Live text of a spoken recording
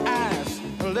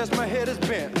unless my head is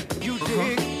bent. You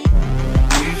dig? We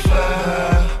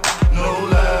fly, no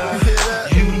lie.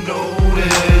 You know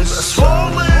this.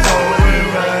 Falling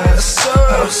rise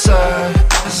outside.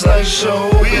 It's like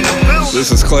showbiz.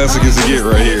 This is classic as it get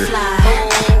right here.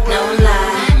 No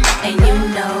lie, and you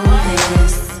know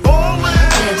this.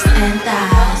 Lips and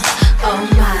thighs, oh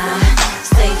my,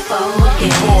 stay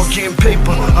focused. Ball getting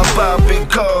paper, I buy big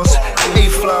cars.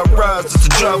 A-fly rides, it's the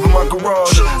drive in my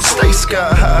garage. Stay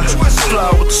sky high, fly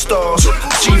with the stars.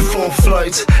 G4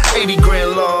 flights, 80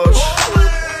 grand large.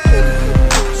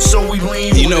 So we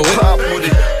lean You with know it, it. pop with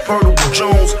it. Vertical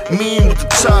Jones, mean with the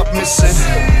top missing.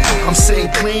 I'm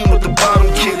sitting clean with the bottom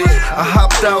kitted. I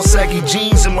hopped out, saggy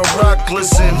jeans and my rock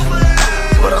glisten.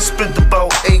 But I spent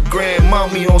about 8 grand,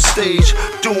 mommy on stage,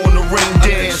 doing the ring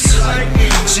dance.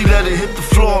 She let it hit the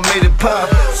floor, made it pop.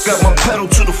 Got my pedal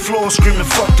to the floor, screaming,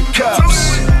 fuck the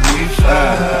cops. We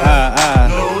fly,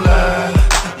 no lie,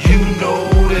 you know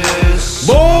this.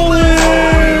 Bowling!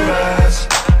 Rise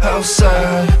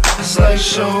outside, it's like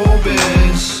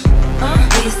showbiz.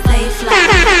 We stay fly,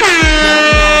 no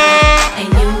lie, and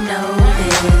you know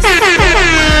this. Lips and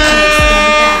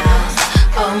thighs,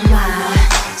 oh my,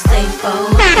 stay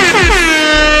focused.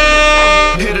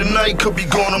 Here tonight, could be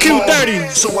gone tomorrow. Q30.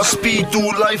 So I speed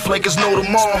through life like it's no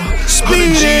tomorrow.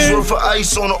 100 G's worth of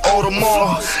ice on the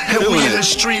Audemars. And we in the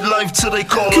street life till they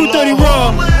call Q30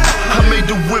 alarm. Raw. I made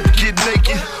the whip get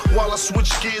naked while I switch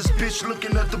gears, bitch,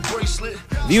 looking at the bracelet.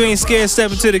 If you ain't scared,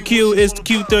 step into the Q. It's the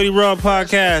Q30 Raw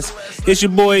podcast. It's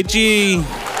your boy G.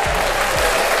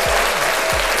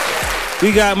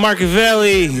 We got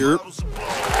Marcavelli.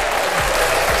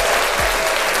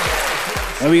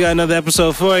 And we got another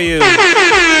episode for you.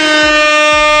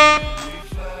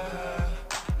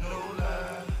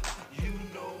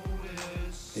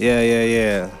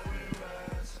 Yeah.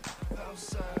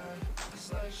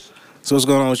 So what's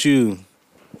going on with you?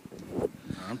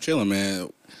 I'm chilling,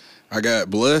 man. I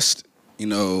got blessed. You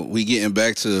know, we getting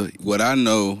back to what I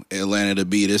know Atlanta to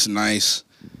be, this nice,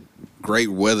 great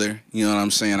weather. You know what I'm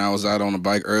saying? I was out on the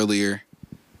bike earlier,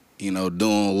 you know,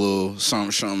 doing a little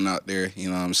something out there.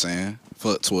 You know what I'm saying?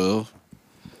 Fuck 12.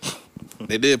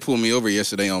 They did pull me over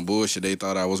yesterday on bullshit. They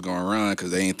thought I was going to run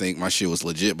because they didn't think my shit was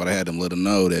legit, but I had them let them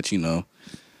know that, you know,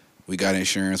 we got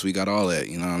insurance, we got all that.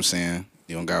 You know what I'm saying?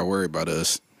 You don't got to worry about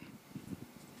us.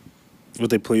 What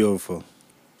they pull you over for?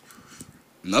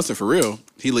 Nothing for real.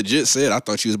 He legit said, I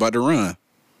thought you was about to run.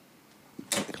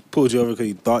 Pulled you over because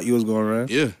you thought you was going to run?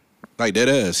 Yeah, like dead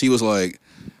ass. He was like,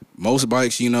 most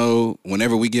bikes, you know,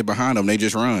 whenever we get behind them, they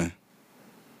just run.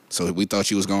 So we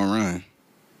thought you was going to run.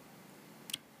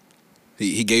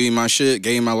 He gave me my shit,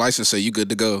 gave me my license, said, you good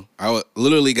to go. I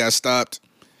literally got stopped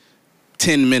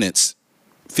 10 minutes,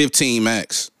 15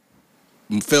 max.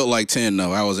 Felt like 10,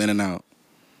 though. I was in and out.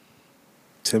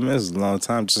 10 minutes is a long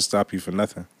time just to stop you for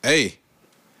nothing. Hey,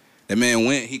 that man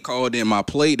went, he called in my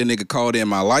plate, the nigga called in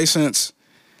my license,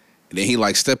 and then he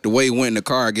like stepped away, went in the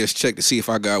car, I guess checked to see if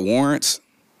I got warrants.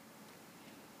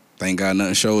 Thank God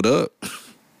nothing showed up.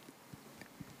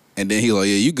 And then he like,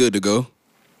 yeah, you good to go.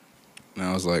 And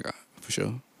I was like, for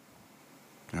sure.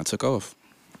 And I took off.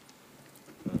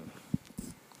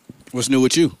 What's new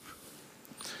with you?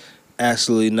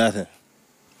 Absolutely nothing.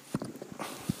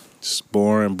 Just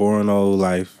boring old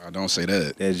life. I don't say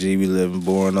that. That G be living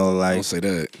boring old life. Don't say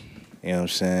that. You know what I'm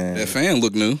saying? That fan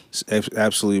look new. It's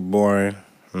absolutely boring.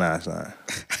 Nah, it's not.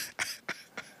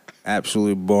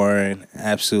 Absolutely boring.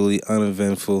 Absolutely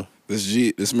uneventful.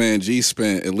 This man G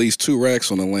spent at least 2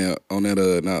 racks on the lamp, on that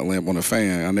not lamp, on a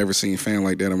fan. I never seen a fan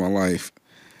like that in my life.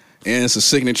 And it's a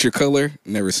signature color.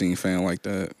 Never seen a fan like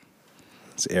that.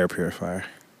 It's an air purifier.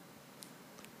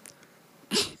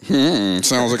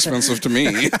 Sounds expensive to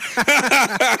me.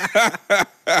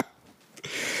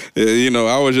 Yeah, you know,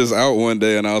 I was just out one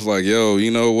day and I was like, yo, you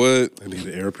know what? I need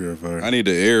an air purifier. I need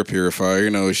the air purifier. You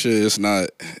know, shit, it's not,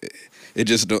 it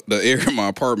just, the air in my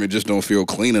apartment just don't feel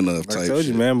clean enough type I told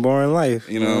you, shit. man, boring life.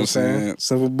 You know what I'm saying?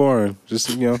 Simple boring. Just,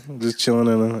 you know, just chilling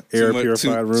in an air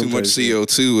purified room. Too much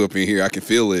CO2 up in here. I can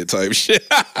feel it type shit.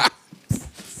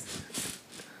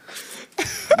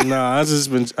 Nah, I was just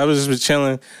been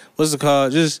chilling. What's it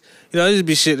called? Just, you know, just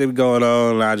be shit that be going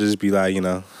on. And I just be like, you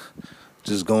know,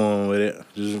 just going with it,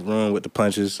 just run with the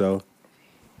punches. So,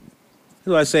 that's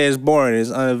why I say it's boring.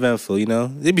 It's uneventful. You know,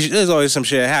 there's always some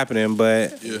shit happening,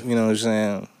 but Yeah. you know what I'm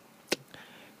saying.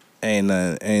 Ain't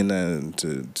nothing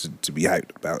to be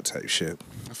hyped about type shit.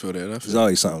 I feel that. There's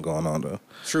always something going on though.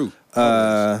 True. You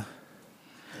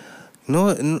know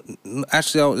what?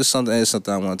 Actually, it's something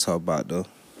I want to talk about though.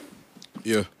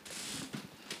 Yeah.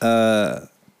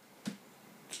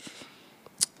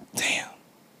 Damn.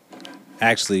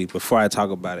 Actually, before I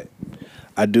talk about it,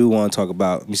 I do want to talk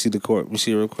about. Let me see the court. Let me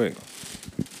see it real quick.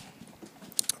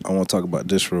 I want to talk about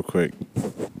this real quick.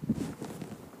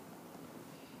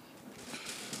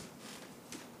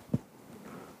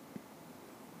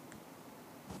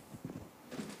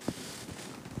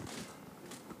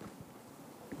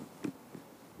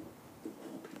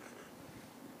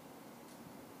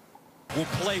 Will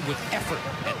play with effort,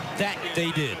 and that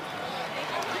they did.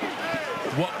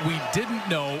 What we didn't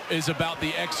know is about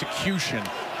the execution,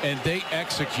 and they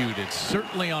executed,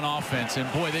 certainly on offense,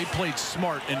 and boy, they played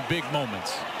smart in big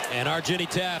moments. And our Jenny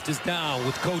Taft is down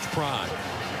with Coach Prime.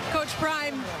 Coach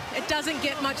Prime, it doesn't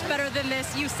get much better than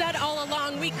this. You said all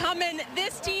along, we come in,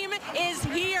 this team is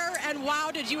here, and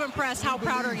wow, did you impress? How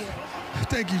proud are you?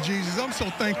 Thank you, Jesus. I'm so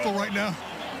thankful right now.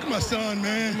 My son,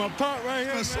 man. My pop right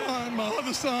here. My son, my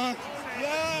other son.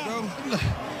 Yeah. Bro,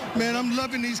 man, I'm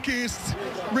loving these kids.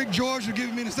 Rick George for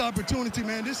giving me this opportunity,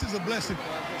 man. This is a blessing.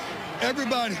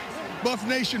 Everybody, Buff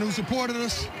Nation, who supported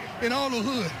us, and all the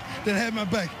hood that had my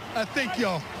back. I thank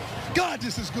y'all. God,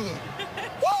 this is good.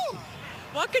 Woo!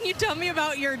 What can you tell me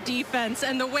about your defense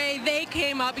and the way they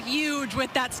came up huge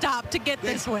with that stop to get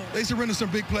this win? They surrendered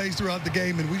some big plays throughout the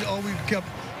game, and all we kept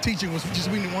teaching was just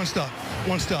we need one stop,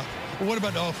 one stop. But what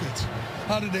about the offense?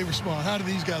 How did they respond? How did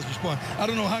these guys respond? I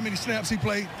don't know how many snaps he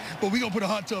played, but we're going to put a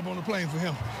hot tub on the plane for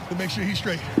him to make sure he's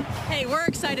straight. Hey, we're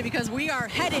excited because we are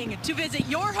heading to visit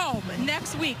your home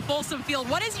next week, Folsom Field.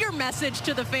 What is your message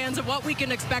to the fans of what we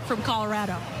can expect from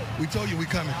Colorado? We told you we're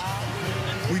coming.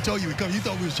 We told you we're coming. You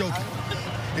thought we was joking.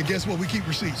 And guess what? We keep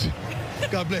receipts.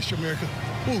 God bless you, America.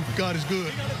 Ooh, God is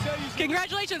good.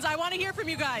 Congratulations. I want to hear from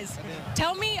you guys.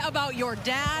 Tell me about your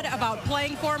dad, about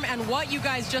playing for him, and what you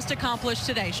guys just accomplished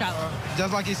today, Shiloh.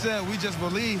 Just like he said, we just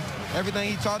believe everything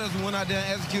he taught us. We went out there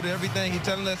and executed everything he's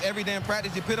telling us every day in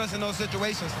practice. He put us in those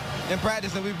situations in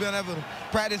practice, and we've been able to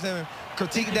practice and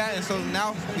critique that. And so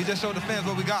now we just show the fans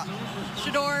what we got.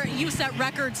 Shedeur, you set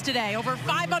records today, over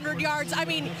 500 yards. I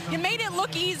mean, you made it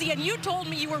look easy, and you told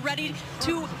me you were ready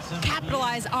to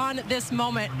capitalize on this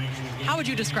moment. How would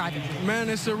you describe it? Man,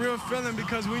 it's a real feeling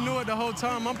because we knew it the whole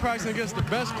time. I'm practicing against the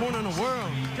best corner in the world.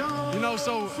 You know,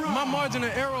 so my margin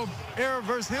of error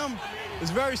versus him is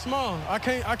very small. I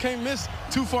can't miss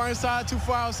too far inside, too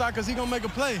far outside because he's going to make a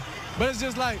play. But it's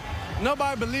just like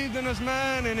nobody believed in us,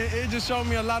 man, and it just showed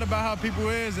me a lot about how people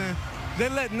is. And they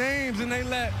let names and they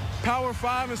let Power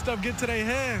 5 and stuff get to their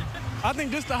head. I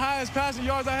think this is the highest passing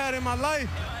yards I had in my life.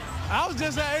 I was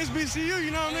just at HBCU,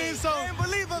 you know what I mean? So They ain't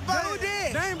believe us, but who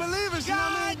did? They ain't believe us, you know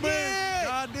what I mean? But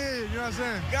God did, you know what I'm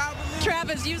saying? God believe.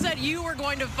 Travis, you said you were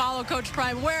going to follow Coach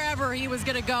Prime wherever he was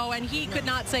going to go, and he could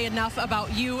not say enough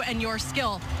about you and your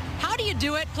skill. How do you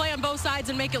do it, play on both sides,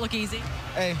 and make it look easy?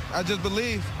 Hey, I just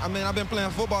believe. I mean, I've been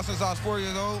playing football since I was 4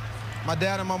 years old. My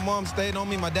dad and my mom stayed on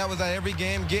me. My dad was at every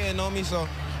game getting on me, so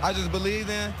I just believed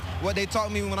in what they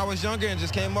taught me when I was younger and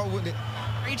just came up with it.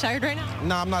 Are you tired right now?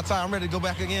 Nah, I'm not tired. I'm ready to go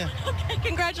back again. Okay,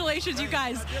 congratulations, you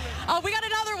guys. We got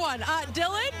another one.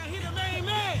 Dylan? He the main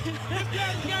man. This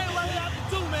guy's game right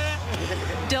after two, man.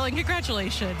 Dylan,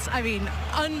 congratulations. I mean,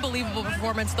 unbelievable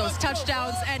performance, those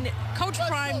touchdowns. And Coach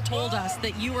Prime told us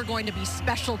that you were going to be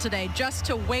special today, just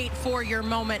to wait for your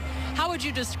moment. How would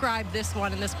you describe this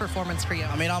one and this performance for you?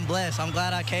 I mean, I'm blessed. I'm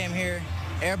glad I came here.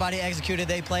 Everybody executed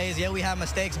their plays. Yeah, we had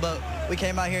mistakes, but we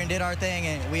came out here and did our thing,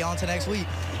 and we on to next week.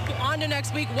 On to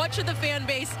next week. What should the fan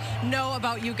base know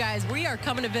about you guys? We are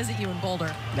coming to visit you in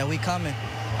Boulder. That we coming.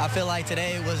 I feel like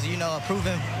today was, a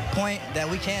proven point that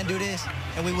we can do this,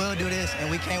 and we will do this,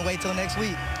 and we can't wait till next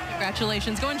week.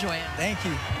 Congratulations. Go enjoy it. Thank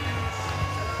you.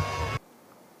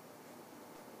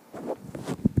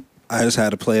 I just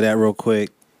had to play that real quick.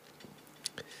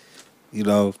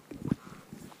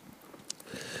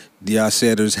 Deion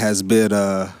Sanders has been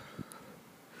a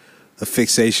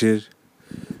fixation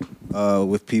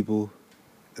with people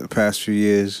in the past few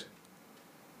years,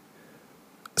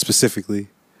 specifically,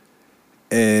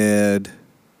 and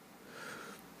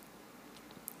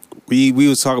we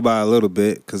was talking about it a little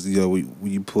bit because when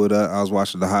you pulled up, I was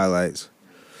watching the highlights,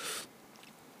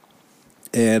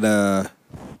 and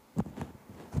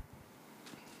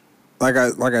like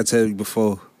I told you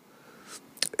before.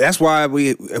 That's why we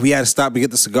had to stop and get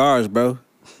the cigars, bro.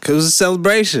 Cause it was a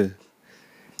celebration.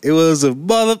 It was a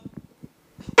mother.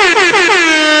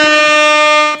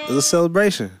 It was a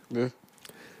celebration. Yeah.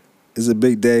 It's a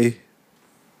big day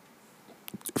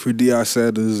for Deion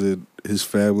Sanders and his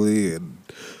family and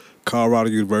Colorado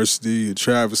University and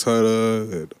Travis Hunter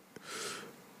and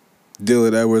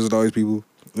Dylan Edwards and all these people.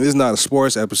 This is not a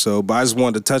sports episode, but I just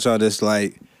wanted to touch on this,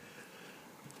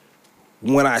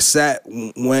 when I sat,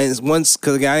 once,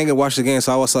 because I didn't get to watch the game,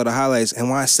 so I saw the highlights. And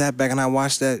when I sat back and I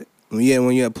watched that, when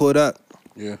you had pulled up,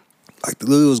 Yeah. like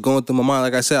literally was going through my mind.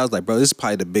 Like I said, I was like, bro, this is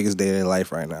probably the biggest day of their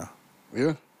life right now.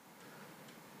 Yeah.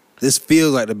 This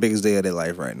feels like the biggest day of their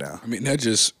life right now. I mean, it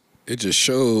just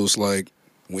shows like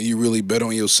when you really bet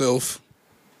on yourself,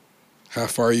 how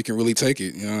far you can really take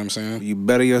it. You know what I'm saying? You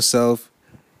better yourself.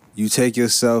 You take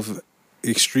yourself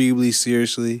extremely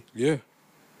seriously. Yeah.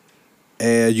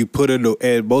 And you put in the,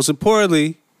 and most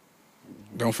importantly,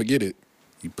 don't forget it.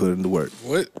 You put in the work.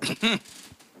 What?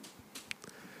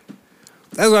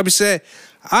 That's what I be saying.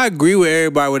 I agree with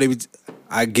everybody when they be,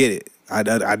 I get it.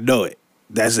 I know it.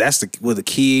 That's what the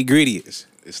key ingredients.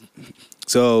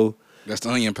 So that's the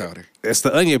onion powder. That's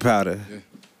the onion powder. Yeah.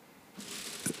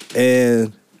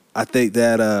 And I think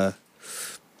that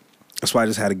that's why I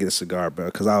just had to get a cigar, bro.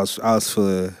 Because I was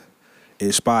feeling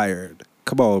inspired.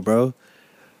 Come on, bro.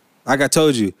 Like I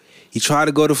told you, he tried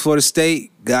to go to Florida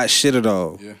State, got shitted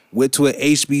on. Yeah. Went to an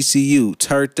HBCU,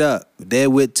 turned up.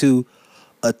 Then went to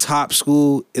a top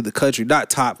school in the country.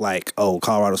 Not top like, oh,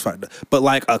 Colorado's fine. But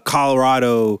like a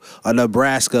Colorado, a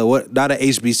Nebraska, not an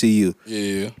HBCU.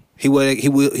 Yeah. He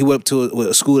went up to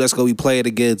a school that's going to be playing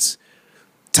against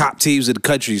top teams in the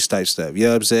country type stuff. You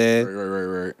know what I'm saying?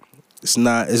 Right. It's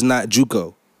not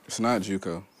JUCO. It's not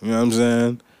JUCO. You know what I'm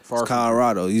saying? It's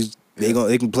Colorado.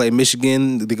 They can play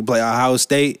Michigan. They can play Ohio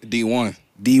State. D1.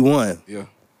 Yeah.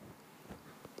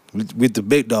 With the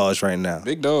big dogs right now.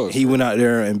 Big dogs. He went out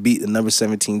there and beat the number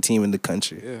 17 team in the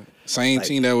country. Yeah. Same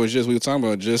team that was we were talking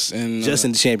about just in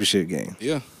the championship game.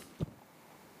 Yeah.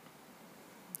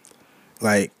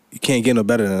 Like, you can't get no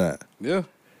better than that. Yeah.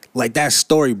 Like, that's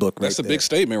storybook right That's a there. big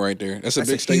statement right there. That's a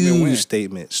big statement win. Huge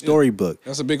statement. Storybook. Yeah.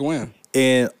 That's a big win.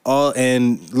 And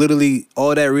literally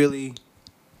all that really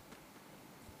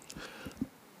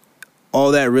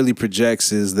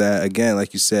projects is that, again,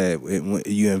 like you said, when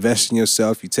you invest in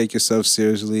yourself, you take yourself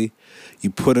seriously, you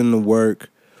put in the work,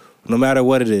 no matter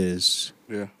what it is.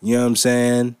 Yeah. You know what I'm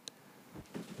saying?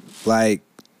 Like,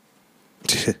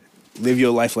 live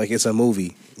your life like it's a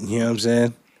movie. You know what I'm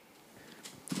saying?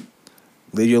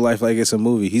 Live your life like it's a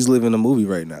movie. He's living a movie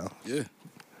right now. Yeah.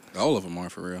 All of them are,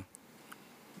 for real.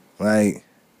 Like,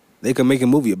 they could make a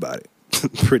movie about it,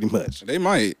 pretty much. They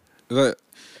might. But,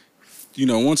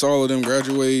 once all of them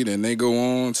graduate and they go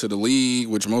on to the league,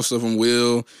 which most of them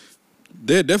will,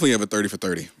 they definitely have a 30 for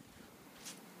 30.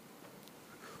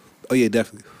 Oh, yeah,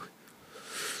 definitely.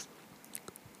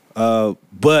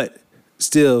 But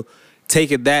still,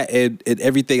 taking that and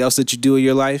everything else that you do in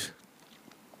your life,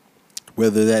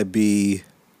 whether that be,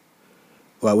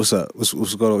 well, what's up? What's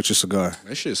going on with your cigar?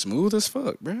 That shit smooth as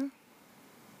fuck, bro.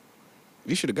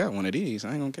 You should have got one of these.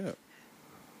 I ain't gonna cap.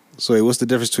 So wait, what's the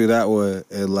difference between that one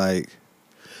and like?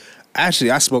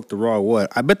 Actually, I smoked the wrong one.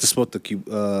 I meant to smoke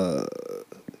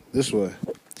this one.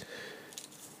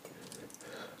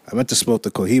 I meant to smoke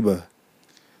the Cohiba.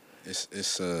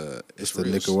 It's the real,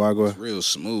 Nicaragua. It's real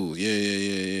smooth.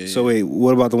 Yeah. So wait,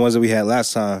 what about the ones that we had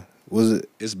last time? Was it?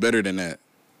 It's better than that.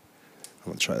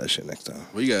 I'm gonna try that shit next time.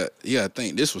 Well, you gotta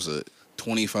think this was a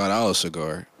 $25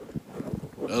 cigar.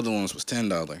 The other ones was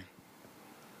 $10.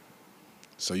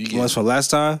 So you get ones from last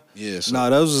time? Yeah. So no,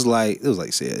 those was like it was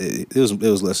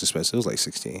less expensive. It was like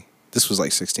 16. This was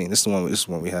like 16. This is the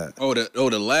one we had.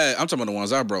 the last I'm talking about the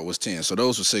ones I brought was 10. So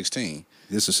those were 16.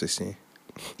 This was 16.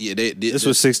 Yeah, this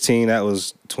was 16. That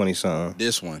was 20 something.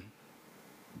 This one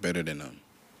better than them.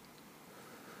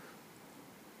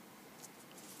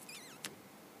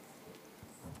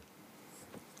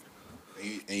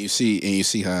 And you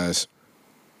see how it's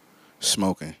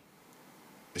smoking.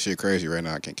 This shit crazy right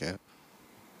now. I can't cap.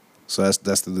 So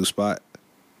that's the new spot.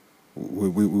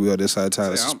 We on this side of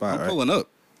town. That's the spot, I'm right? pulling up.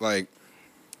 Like,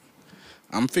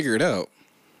 I'm figure it out.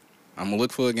 I'm gonna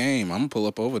look for a game. I'm gonna pull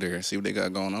up over there and see what they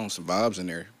got going on. Some vibes in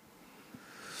there.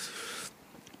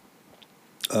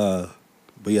 But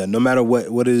yeah, no matter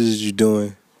what it is you're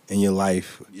doing in your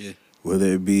life, yeah,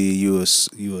 whether it be you a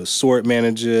sort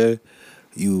manager,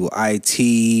 you IT,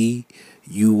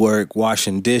 you work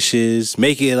washing dishes,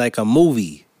 make it like a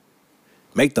movie.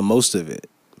 Make the most of it.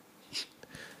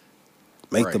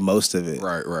 Make the most of it.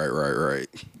 Right. All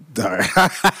right.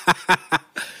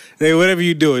 Hey, whatever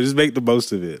you do, just make the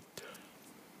most of it.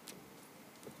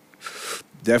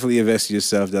 Definitely invest in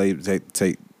yourself. Put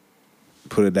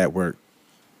in that work.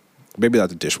 Maybe not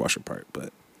the dishwasher part,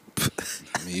 but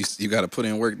I mean, you got to put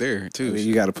in work there too. I mean,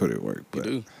 you got to put in work, but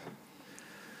you do.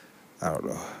 I don't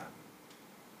know.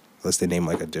 Unless they name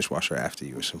like a dishwasher after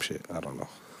you or some shit. I don't know.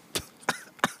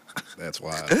 That's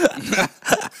wild.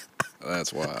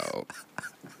 That's wild.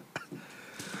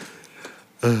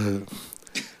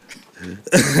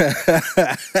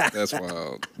 That's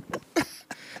wild.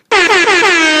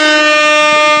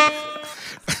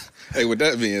 Hey, with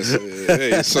that being said,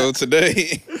 hey, so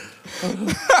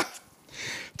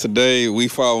today we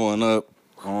following up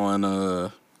on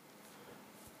our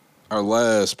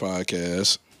last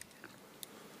podcast.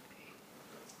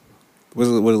 What is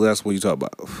the last one you talk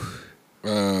about?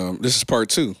 This is part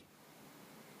 2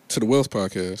 to the Wealth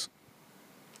Podcast.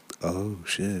 Oh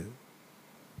shit!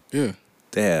 Yeah.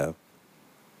 Damn.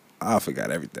 I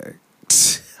forgot everything.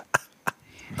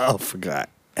 I forgot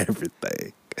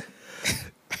everything.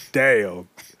 Damn.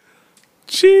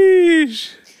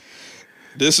 Jeez.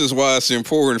 This is why it's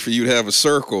important for you to have a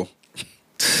circle.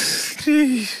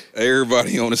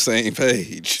 Everybody on the same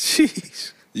page.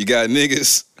 Jeez. You got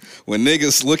niggas. When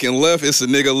niggas looking left, it's a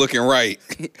nigga looking right.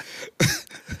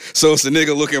 So it's a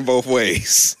nigga looking both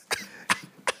ways.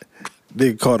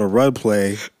 Nigga called a run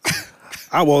play.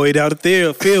 I walk way down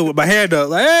the field with my hand up,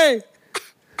 like, hey.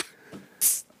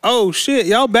 Oh shit,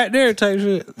 y'all back there type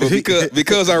shit. But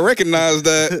because I recognize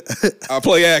that, I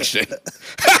play action.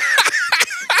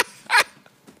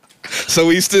 So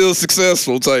he's still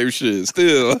successful type shit.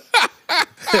 Still.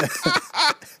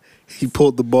 He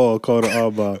pulled the ball, called an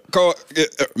audible.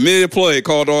 Mid-play,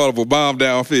 called the audible, bomb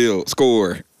downfield,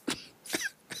 score.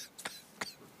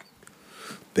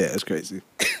 That's crazy.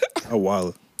 I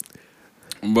wild.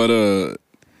 But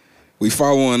we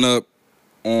following up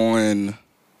on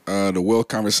the wealth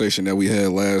conversation that we had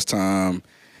last time.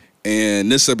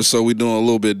 And this episode we doing a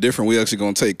little bit different. We actually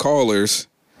gonna take callers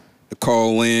to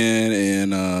call in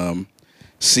and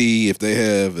see if they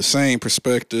have the same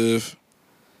perspective,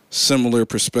 similar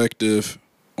perspective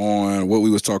on what we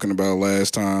was talking about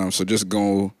last time. So just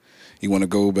you want to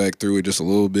go back through it just a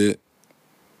little bit,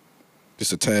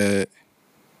 just a tad.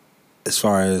 As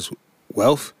far as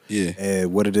wealth, yeah,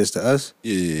 and what it is to us,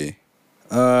 yeah.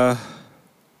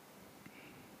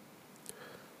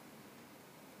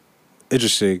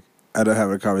 Interesting. I don't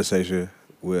have a conversation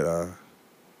with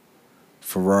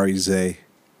Ferrari Zay.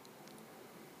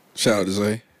 Shout out to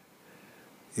Zay.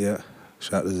 Yeah,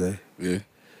 shout out to Zay. Yeah.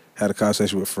 Had a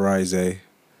conversation with Ferrari Zay,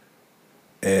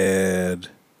 and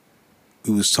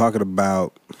we was talking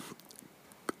about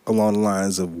along the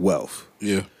lines of wealth.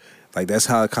 Yeah. Like, that's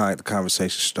how the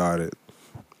conversation started.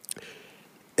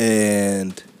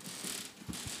 And,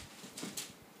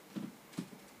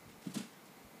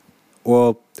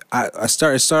 well, I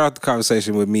started off the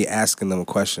conversation with me asking them a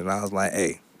question. I was like,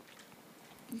 hey,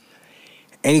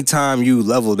 anytime you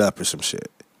leveled up or some shit,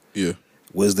 yeah,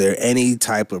 was there any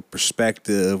type of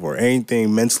perspective or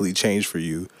anything mentally changed for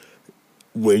you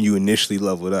when you initially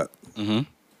leveled up? Mm-hmm.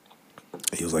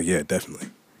 He was like, yeah, definitely.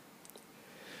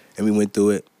 And we went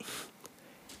through it.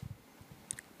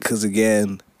 Because,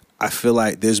 again, I feel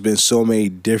like there's been so many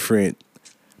different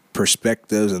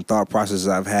perspectives and thought processes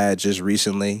I've had just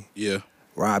recently. Yeah.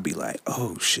 Where I'd be like,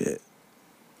 oh, shit.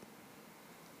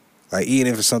 Like,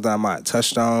 even if it's something I might have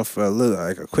touched on for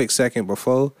a quick second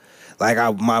before, like, I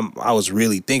was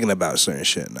really thinking about certain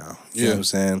shit now. You know what I'm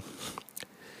saying?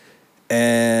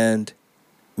 And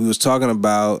we was talking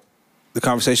about the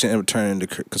conversation in return to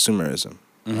consumerism,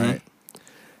 right?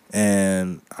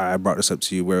 And I brought this up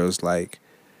to you where it was like,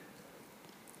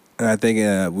 and I think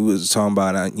we was talking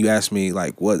about, you asked me,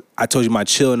 like, what, I told you my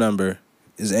chill number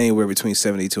is anywhere between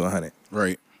 70 to 100.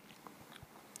 Right.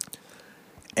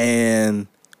 And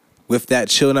with that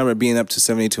chill number being up to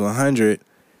 70 to 100,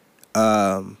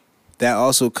 that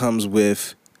also comes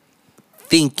with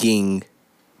thinking,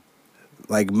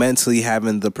 like mentally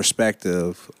having the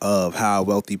perspective of how a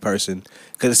wealthy person,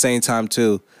 because at the same time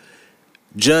too,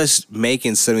 just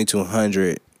making 70 to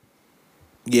 100,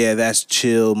 yeah, that's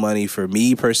chill money for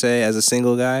me per se as a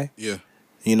single guy. Yeah.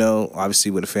 You know, obviously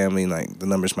with a family, like the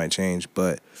numbers might change,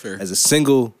 but fair. As a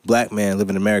single black man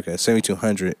living in America,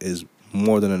 7,200 is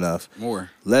more than enough.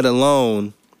 More. Let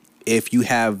alone if you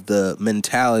have the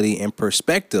mentality and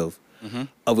perspective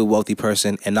of a wealthy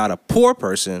person and not a poor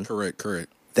person. Correct.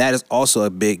 That is also a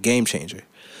big game changer.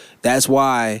 That's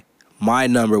why my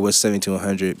number was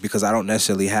 7,200, because I don't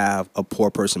necessarily have a poor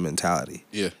person mentality.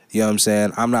 Yeah. You know what I'm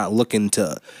saying? I'm not looking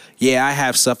to, yeah, I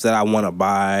have stuff that I want to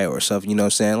buy or stuff, you know what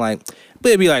I'm saying? Like, but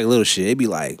it'd be like little shit. It'd be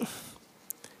like,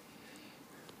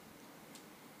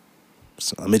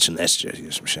 so I mentioned that shit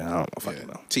or some shit. I don't know if I can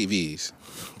know. TVs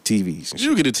and shit.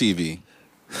 You get a TV.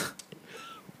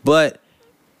 But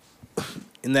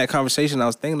in that conversation I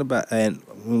was thinking about, and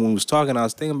when we was talking, I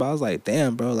was like,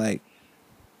 damn, bro, like,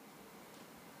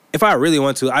 if I really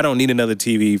want to, I don't need another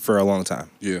TV for a long time.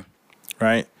 Yeah.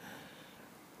 Right?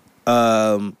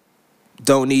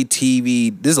 Don't need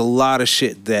TV. There's a lot of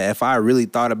shit that if I really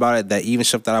thought about it, that even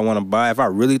stuff that I want to buy, if I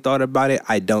really thought about it,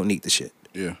 I don't need the shit.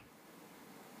 Yeah.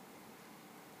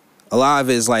 A lot of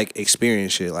it is like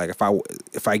experience shit. Like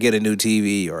if I get a new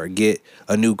TV or get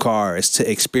a new car, it's to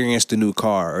experience the new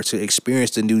car or to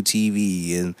experience the new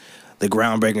TV and the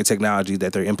groundbreaking technology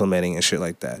that they're implementing and shit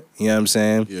like that. You know what I'm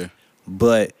saying? Yeah.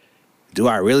 But do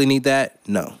I really need that?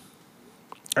 No.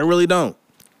 I really don't.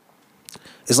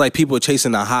 It's like people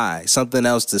chasing a high, something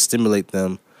else to stimulate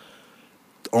them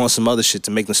on some other shit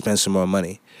to make them spend some more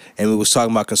money. And we was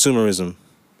talking about consumerism.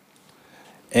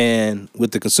 And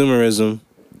with the consumerism,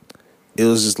 it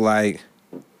was just like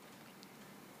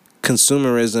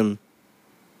consumerism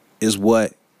is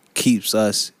what keeps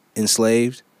us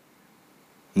enslaved,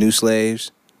 new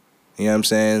slaves. You know what I'm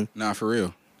saying? Nah, for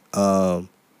real.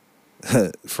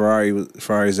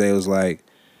 Ferrari Zay was like,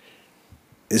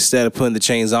 instead of putting the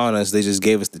chains on us, they just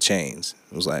gave us the chains.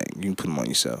 It was like, you can put them on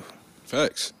yourself.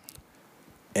 Facts.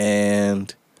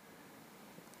 And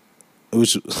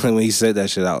when he said that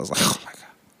shit, I was like, oh my God.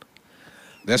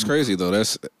 That's crazy though.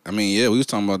 We was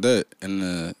talking about that in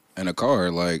the car.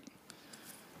 Like,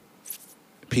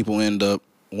 people end up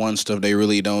wanting stuff they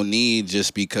really don't need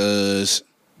just because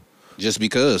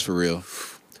for real.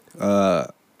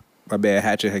 My bad,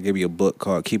 Hatcher had gave me a book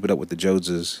called Keep It Up with the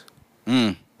Joneses.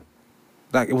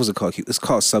 Like, it wasn't called, it's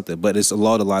called something, but it's a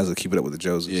lot of lines of Keep It Up with the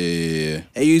Joneses. Yeah.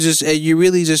 And you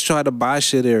really just try to buy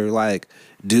shit or like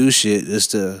do shit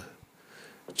just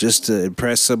to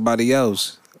impress somebody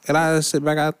else. And I sit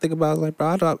back, I think about it, like,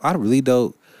 bro, I really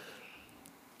don't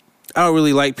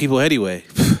really like people anyway.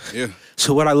 Yeah.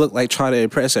 So what I look like trying to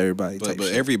impress everybody. But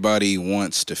everybody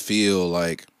wants to feel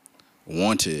like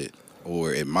wanted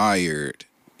or admired.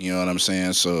 You know what I'm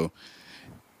saying? So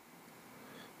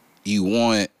you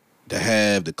want to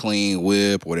have the clean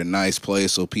whip or the nice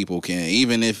place so people can,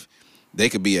 even if they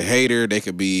could be a hater, they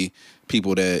could be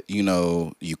people that, you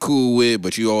know, you cool with,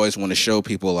 but you always want to show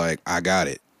people like, I got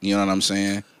it. You know what I'm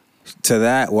saying? To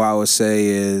that, what I would say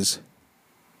is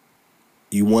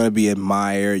you want to be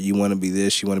admired, you want to be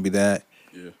this, you want to be that.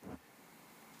 Yeah.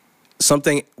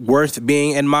 Something worth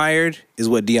being admired is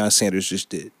what Deion Sanders just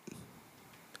did.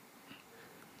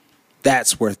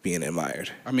 That's worth being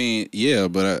admired. I mean, yeah,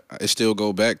 but it still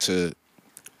go back to,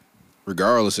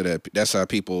 regardless of that, that's how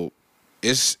people,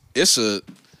 it's a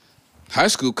high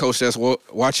school coach that's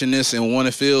watching this and want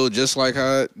to feel just like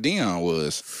how Deion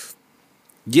was.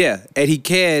 Yeah, and he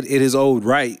can in his old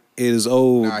right, in his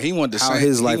old. Nah, he wanted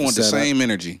the same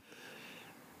energy.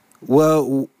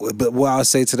 Well, but what I'll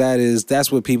say to that is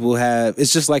that's what people have.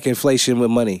 It's just like inflation with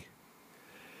money.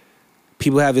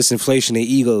 People have this inflation in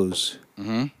egos.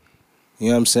 Mm-hmm. You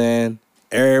know what I'm saying?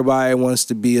 Everybody wants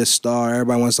to be a star.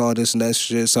 Everybody wants all this and that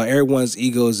shit. So everyone's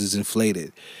egos is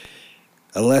inflated.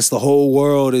 Unless the whole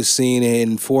world is seeing it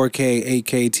in 4K,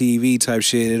 8K TV type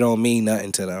shit, it don't mean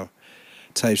nothing to them.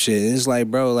 Type shit. And it's like,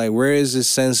 bro, like, where is this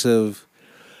sense of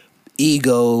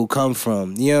ego come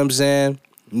from? You know what I'm saying?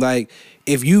 Like,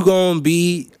 if you gonna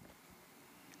be,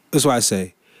 that's what I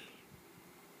say.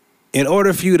 In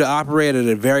order for you to operate at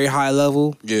a very high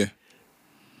level, yeah,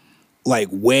 like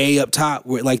way up top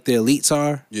where like the elites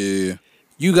are, yeah,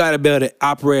 you gotta be able to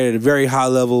operate at a very high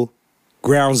level,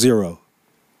 ground zero.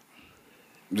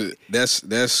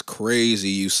 That's crazy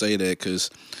you say that, because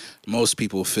most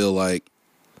people feel like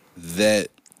that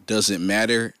doesn't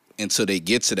matter until they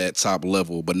get to that top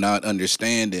level, but not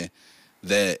understanding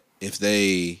that if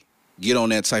they get on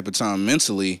that type of time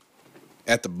mentally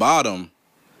at the bottom,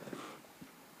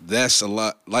 that's a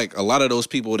lot. Like, a lot of those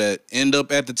people that end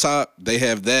up at the top, they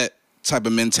have that type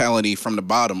of mentality from the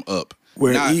bottom up.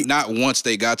 Where not once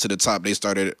they got to the top, they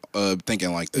started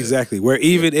thinking like that. Exactly. Where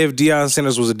even if Deion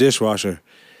Sanders was a dishwasher,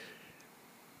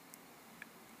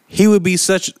 he would be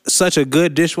such a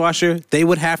good dishwasher, they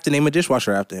would have to name a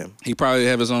dishwasher after him. He probably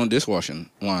have his own dishwashing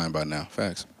line by now.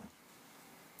 Facts.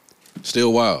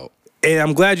 Still wild. And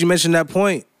I'm glad you mentioned that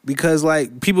point, because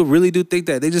like people really do think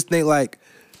that. They just think like,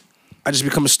 I just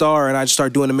become a star and I just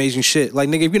start doing amazing shit. Like,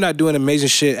 nigga, if you're not doing amazing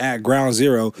shit at ground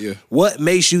zero, what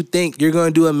makes you think you're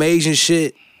gonna do amazing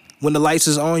shit when the lights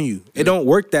is on you? It don't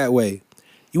work that way.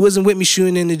 You wasn't with me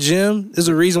shooting in the gym. There's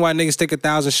a reason why niggas take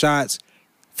 1,000 shots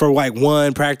for like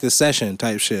one practice session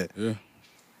type shit. Yeah.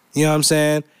 You know what I'm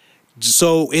saying?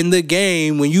 So in the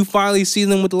game, when you finally see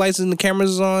them with the lights and the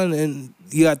cameras on and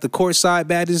you got the courtside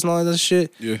badges and all that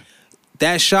shit,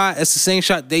 that shot, it's the same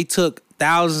shot they took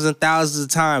thousands and thousands of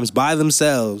times by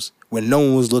themselves when no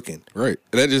one was looking. Right.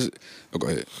 That just, go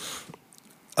ahead.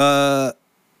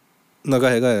 No, go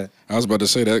ahead. I was about to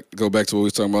say that, go back to what we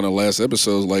was talking about in the last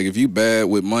episode. Like, if you bad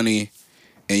with money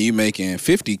and you making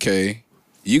 $50K,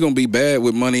 you gonna be bad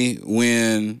with money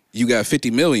when you got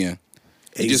 $50 million.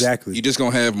 Exactly. You just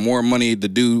gonna have more money to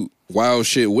do wild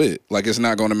shit with. Like, it's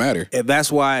not going to matter. And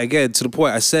that's why, again, to the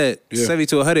point I said, 70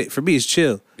 to 100 for me is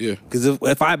chill. Yeah. Because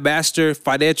if I master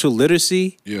financial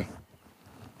literacy,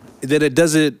 then it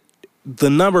doesn't. The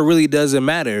number really doesn't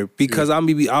matter because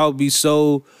I'll be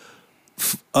so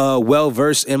well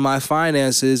versed in my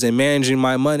finances and managing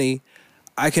my money.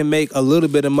 I can make a little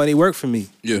bit of money work for me.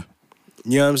 Yeah.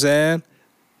 You know what I'm saying?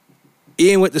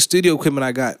 Even with the studio equipment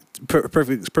I got,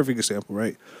 perfect example,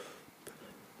 right?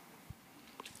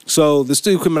 So the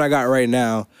studio equipment I got right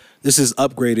now, this is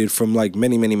upgraded from like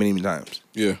many times.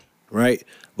 Yeah. Right?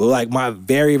 But like my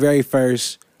very, very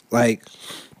first, like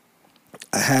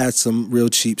I had some real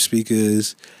cheap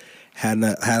speakers, had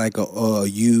like a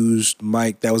used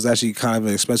mic that was actually kind of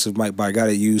an expensive mic, but I got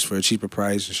it used for a cheaper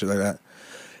price and shit like that.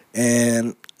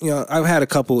 And, you know, I've had a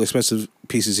couple expensive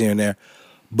pieces here and there,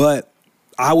 but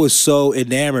I was so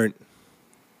enamored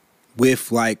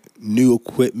with like new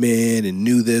equipment and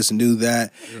new this and new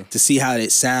that to see how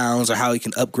it sounds or how you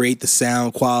can upgrade the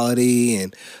sound quality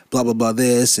and blah, blah, blah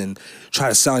this and try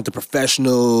to sound like the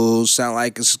professionals, sound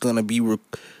like it's going to be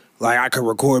like I could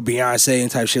record Beyonce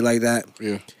and type shit like that.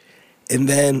 Yeah. And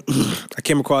then I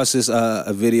came across this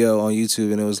a video on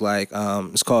YouTube and it was like,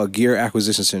 it's called Gear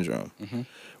Acquisition Syndrome. Mm-hmm.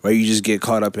 Where you just get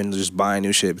caught up in just buying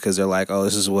new shit because they're like, oh,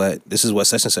 this is what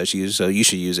such and such uses, so you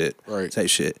should use it. Right. Type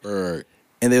shit. Right.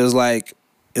 And it was like,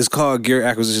 it's called Gear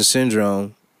Acquisition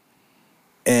Syndrome.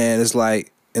 And it's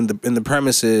like, in the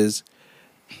premise is,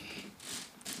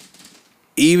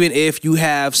 even if you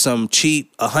have some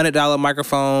cheap $100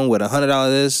 microphone with $100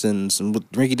 this and some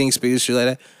rinky-dink speakers, shit like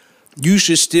that, you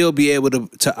should still be able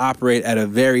to operate at a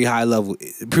very high level.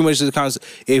 Pretty much the concept.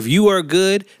 If you are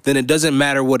good, then it doesn't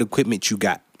matter what equipment you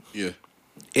got. Yeah.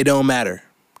 It don't matter.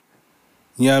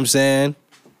 You know what I'm saying?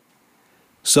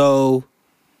 So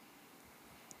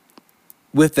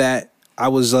with that, I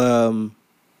was it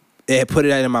had put it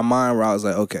in my mind where I was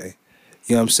like, okay,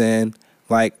 you know what I'm saying?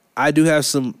 Like I do have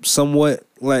somewhat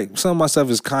like some of my stuff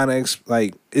is kind of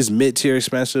like it's mid-tier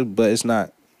expensive, but it's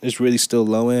not. It's really still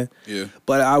low end. Yeah.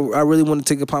 But I really want to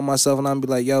take it upon myself and I'm be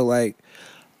like, yo, like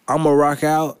I'm gonna rock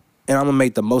out and I'm gonna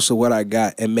make the most of what I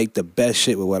got and make the best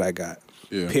shit with what I got.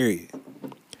 Yeah. Period.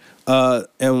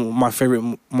 And my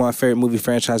favorite movie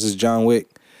franchise is John Wick.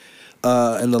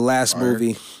 In the last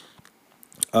movie,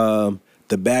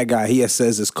 the bad guy, he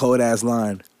says this cold ass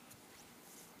line.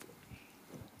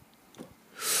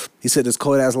 He said this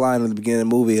cold ass line in the beginning of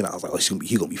the movie, and I was like, oh,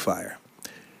 he gonna be fire.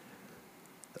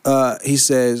 He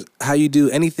says, how you do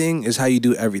anything is how you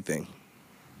do everything.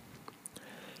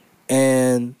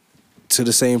 And to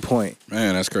the same point.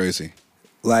 Man, that's crazy.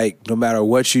 Like, no matter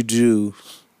what you do,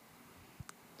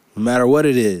 no matter what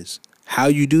it is, how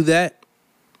you do that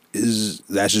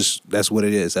that's what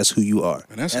it is. That's who you are.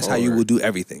 Man, that's how you will do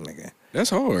everything, nigga. That's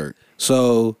hard.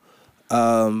 So,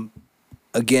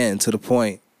 again, to the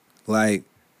point, like,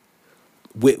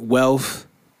 with wealth,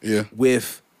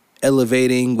 with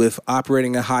elevating, with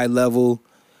operating at high level,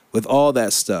 with all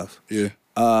that stuff. Yeah.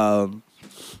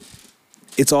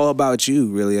 It's all about you,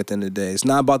 really, at the end of the day. It's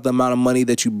not about the amount of money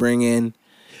that you bring in.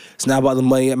 It's not about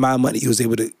the amount of money you was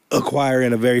able to acquire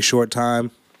in a very short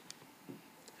time.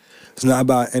 It's not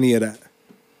about any of that.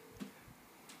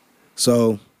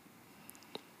 So,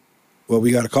 well, we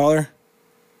got a caller?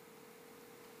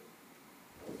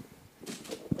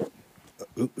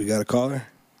 We got a caller?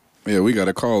 Yeah, we got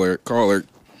a caller. Caller,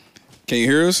 can you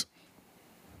hear us?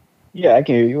 Yeah, I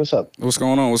can hear you. What's up? What's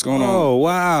going on? What's going on? Oh,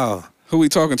 wow. Who we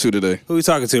talking to today? Who we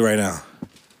talking to right now?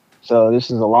 So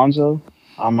this is Alonzo.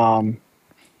 I'm a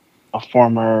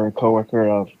former coworker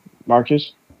of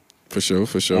Marcus. For sure.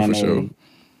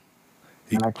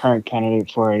 And a current candidate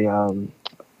for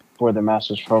the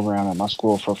master's program at my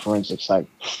school for forensic psych.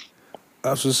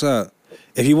 That's what's up.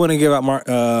 If you want to give out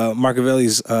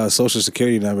Marcavelli's social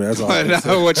security number, that's all.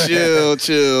 No,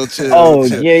 chill. Oh,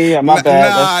 yeah, my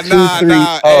bad.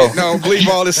 Nah. Hey, no, bleep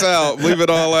all this out. Bleep it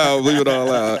all out.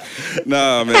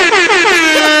 Nah,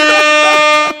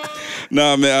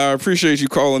 man. I appreciate you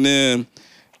calling in.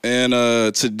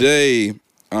 And today,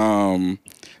 we're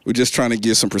just trying to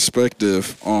get some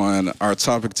perspective on our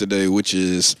topic today, which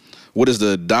is what is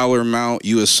the dollar amount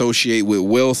you associate with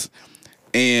wealth?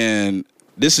 And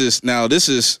this is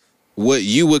what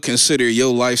you would consider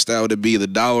your lifestyle to be, the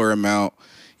dollar amount,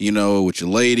 you know, with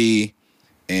your lady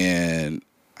and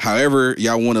however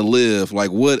y'all want to live.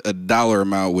 Like, what a dollar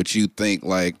amount would you think,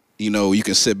 like, you know, you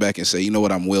can sit back and say, you know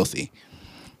what, I'm wealthy.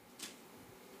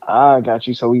 I got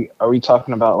you. So are we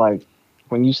talking about, like,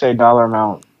 when you say dollar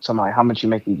amount, something like how much you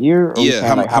make a year? Or Yeah,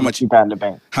 how much you got in the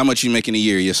bank? How much you make in a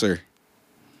year? Yes, sir.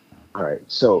 All right.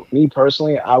 So me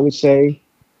personally, I would say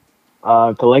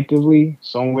Collectively,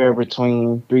 somewhere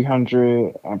between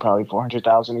 300 and probably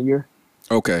 400,000 a year.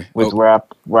 Okay. With where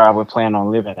I would plan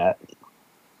on living at.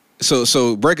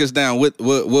 So break us down.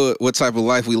 What type of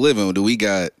life we live in? Do we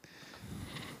got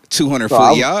 200 So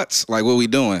foot yachts? Like, what we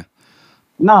doing?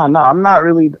 No, I'm not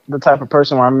really the type of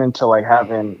person where I'm into like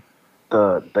having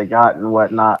the yacht and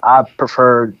whatnot. I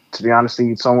prefer, to be honest,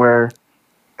 somewhere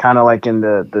kind of like in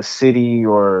the city,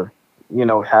 or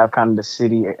have kind of the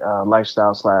city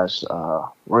lifestyle slash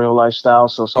royal lifestyle.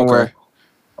 So somewhere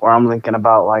where I'm thinking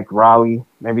about like Raleigh,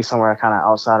 maybe somewhere kind of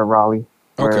outside of Raleigh,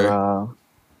 where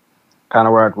kind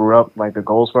of where I grew up, like the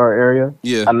Goldsboro area.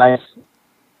 Yeah, a nice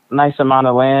amount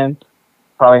of land.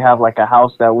 Probably have like a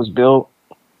house that was built.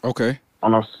 Okay.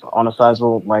 On a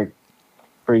sizable, like,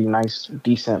 pretty nice,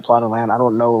 decent plot of land. I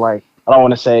don't know, like, I don't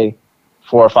want to say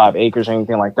 4 or 5 acres or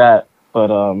anything like that,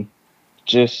 but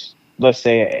just let's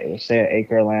say an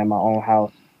acre of land, my own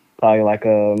house, probably like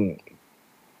a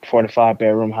 4 to 5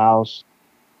 bedroom house,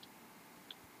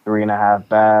 3.5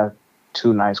 bath,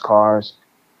 2 nice cars.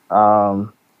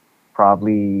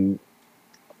 Probably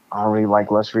I don't really like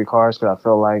luxury cars because I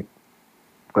feel like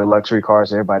with luxury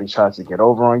cars, everybody tries to get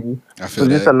over on you. I feel so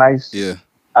that. Just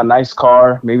a nice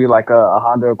car, maybe like a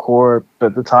Honda Accord,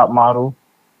 but the top model.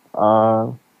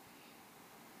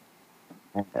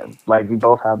 Like we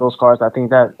both have those cars. I think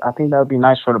that would be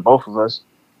nice for the both of us.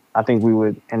 I think we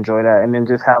would enjoy that, and then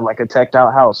just have like a teched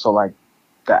out house. So like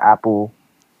the Apple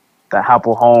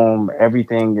home,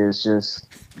 everything is just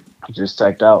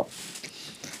teched out.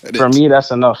 For me,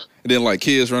 that's enough. And then like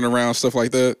kids running around, stuff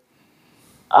like that.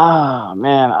 Ah,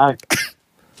 man, I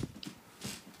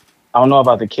don't know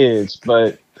about the kids,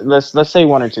 but let's say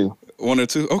 1 or 2. 1 or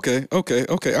 2. Okay.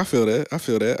 I feel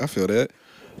that.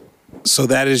 So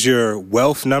that is your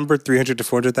wealth number, 300 to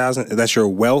 400,000. That's your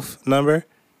wealth number.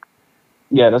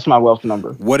 Yeah, that's my wealth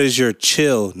number. What is your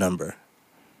chill number?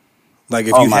 Like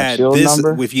if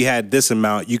you had this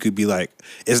amount, you could be like,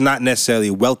 it's not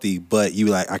necessarily wealthy, but you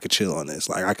like I could chill on this.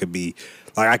 Like I could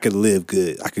live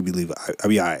good. I'd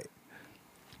be all right.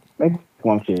 Maybe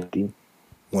 150.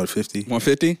 150?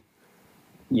 150?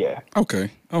 Yeah. Okay.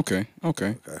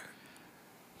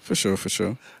 For sure.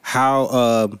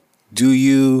 How do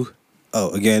you... Oh,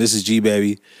 again, this is G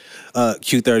Baby.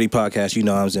 Q30 podcast, you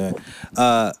know what I'm saying.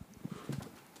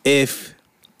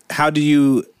 How do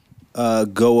you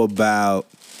go about...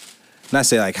 Not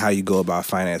say like how you go about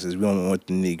finances. We don't want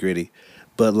the nitty gritty.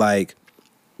 But like,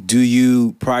 do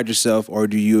you pride yourself, or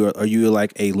are you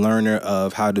like a learner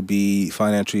of how to be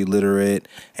financially literate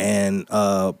and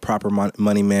proper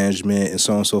money management and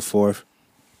so on and so forth?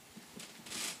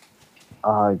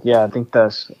 Yeah, I think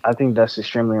that's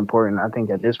extremely important. I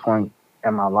think at this point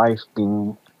in my life,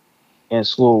 being in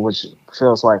school, which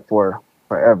feels like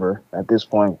forever at this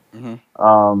point,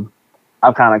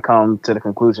 I've kind of come to the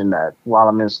conclusion that while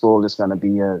I'm in school, it's going to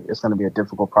be a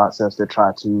difficult process to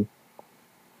try to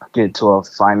get to a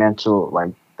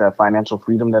that financial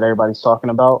freedom that everybody's talking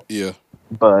about. Yeah.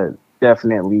 But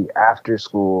definitely after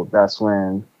school, that's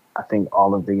when I think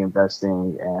all of the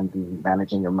investing and the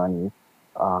managing your money,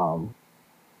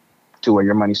 to where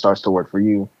your money starts to work for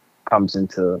you, comes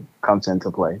into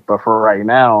play. But for right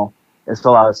now, it's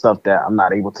a lot of stuff that I'm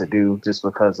not able to do just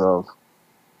because of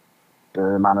the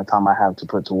amount of time I have to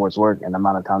put towards work and the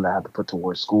amount of time that I have to put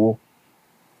towards school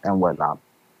and whatnot.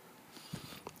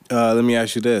 Let me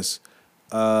ask you this.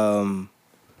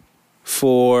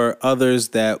 For others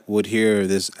that would hear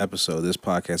this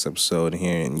podcast episode, and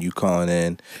hearing you calling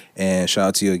in, and shout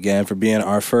out to you again for being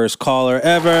our first caller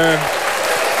ever.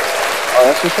 Oh,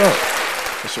 that's what's up.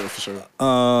 For sure.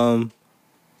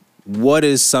 What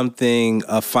is something,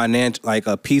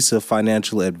 a piece of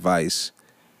financial advice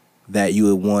that you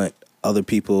would want other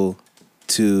people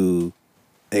to,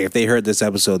 like, if they heard this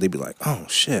episode, they'd be like, oh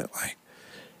shit, like,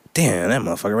 damn, that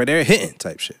motherfucker right there hitting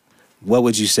type shit. What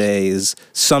would you say is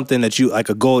something that you, like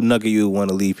a gold nugget you would want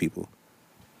to leave people?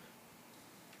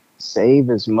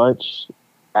 Save as much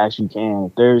as you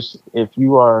can. If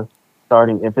you are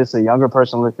starting, if it's a younger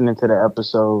person listening to the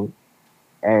episode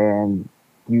and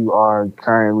you are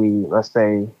currently, let's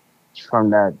say, from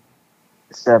that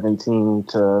 17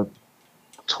 to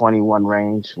 21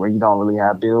 range where you don't really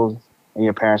have bills and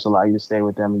your parents allow you to stay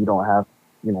with them and you don't have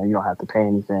to pay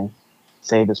anything,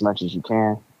 save as much as you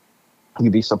can.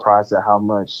 You'd be surprised at how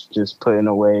much just putting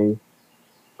away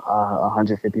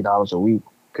 $150 a week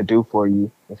could do for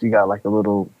you if you got like a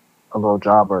little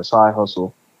job or a side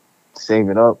hustle. Save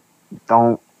it up.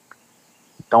 Don't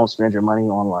spend your money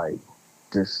on like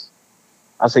just,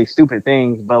 I say stupid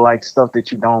things, but like stuff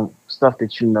that you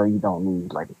know you don't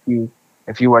need. Like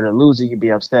if you were to lose it, you'd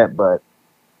be upset, but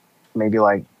maybe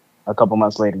like a couple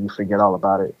months later, you forget all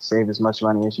about it. Save as much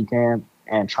money as you can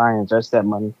and try and invest that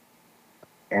money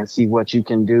and see what you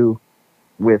can do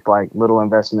with like little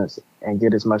investments and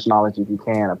get as much knowledge as you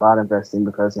can about investing,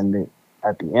 because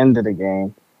at the end of the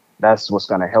game, that's what's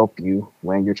going to help you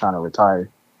when you're trying to retire,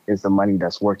 is the money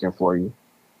that's working for you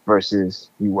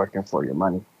versus you working for your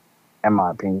money, in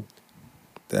my opinion.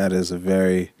 That is a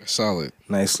very solid,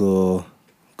 nice little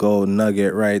gold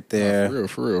nugget right there. Oh,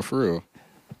 for real.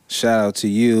 Shout out to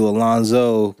you,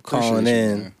 Alonzo, calling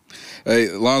in. Man. Hey,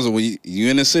 Alonzo, when you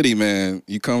in the city, man,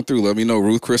 you come through. Let me know.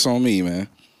 Ruth Chris on me, man.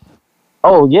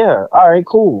 Oh, yeah. All right,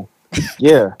 cool.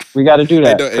 Yeah, we got to do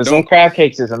that. Because some crab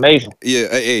cakes is amazing.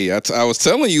 Yeah, I was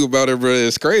telling you about it, bro.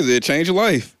 It's crazy. It changed your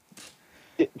life.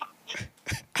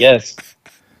 Yes.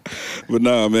 But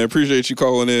nah, man, appreciate you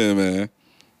calling in, man.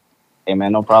 Hey,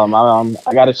 man, no problem.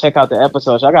 I got to check out the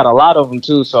episodes. I got a lot of them,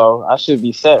 too, so I should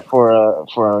be set for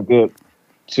a good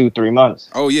 2-3 months.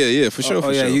 Oh, yeah, for sure.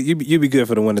 Oh, yeah, sure. You be good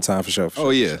for the wintertime, for sure.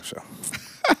 Yeah. For sure.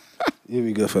 You'll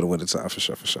be good for the wintertime, for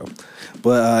sure.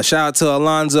 But shout out to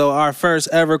Alonzo, our first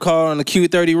ever call on the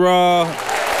Q30 Raw. All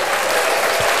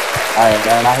right,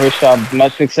 man. I wish y'all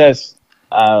much success.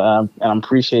 And I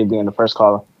appreciate being the first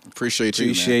caller. Appreciate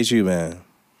you, man.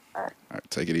 All right,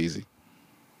 take it easy.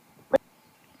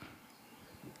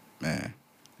 Man.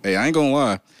 Hey, I ain't gonna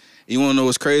lie. You wanna know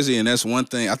what's crazy? And that's one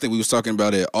thing, I think we was talking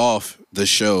about it off the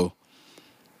show.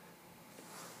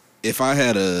 If I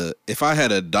had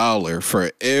a dollar for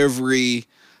every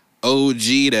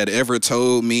OG that ever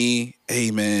told me, hey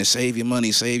man, save your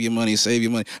money,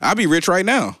 I'd be rich right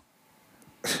now.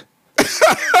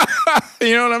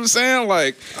 You know what I'm saying?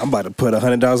 Like, I'm about to put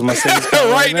 $100 in my savings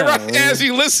account right now, as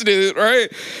you listen to it, right?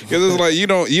 Because it's like you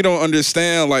don't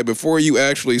understand, like, before you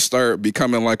actually start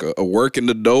becoming like a working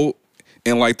adult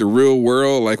in like the real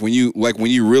world, like when you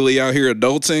really out here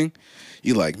adulting,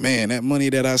 you like, man, that money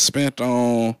that I spent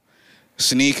on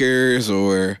sneakers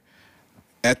or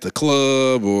at the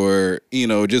club or, you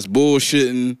know, just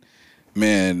bullshitting,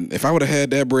 man, if I would have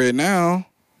had that bread now,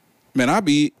 man, I'd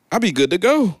be good to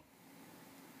go.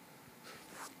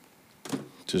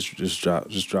 Just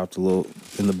dropped a little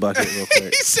in the bucket real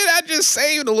quick. He said I just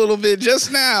saved a little bit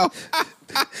just now.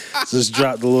 Just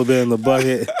dropped a little bit in the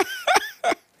bucket.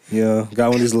 You know, got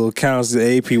one of these little accounts. The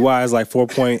APY is like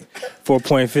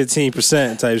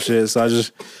 4.15% type shit. So I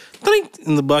just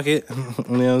in the bucket. You know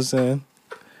what I'm saying?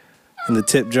 In the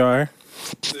tip jar.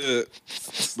 Yeah.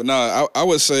 But no, I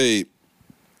would say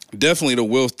definitely the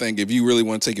wealth thing, if you really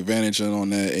want to take advantage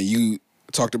on that, and you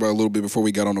talked about a little bit before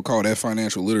we got on the call, that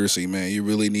financial literacy, man, you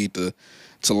really need to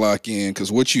lock in, because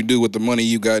what you do with the money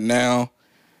you got now,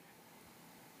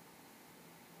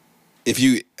 if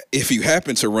you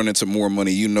happen to run into more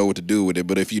money, you know what to do with it.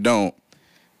 But if you don't,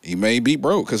 you may be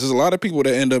broke, because there's a lot of people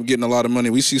that end up getting a lot of money.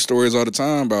 We see stories all the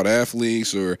time about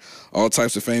athletes or all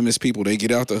types of famous people. They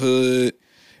get out the hood,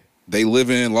 they live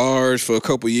in large for a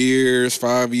couple years,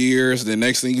 5 years. The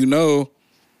next thing you know,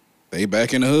 they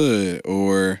back in the hood,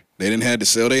 or they didn't have to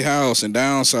sell their house and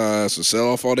downsize or sell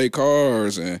off all their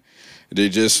cars, and they're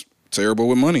just terrible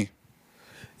with money.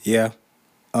 Yeah.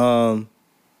 I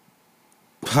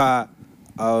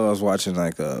was watching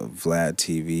like a Vlad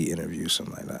TV interview,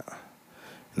 something like that.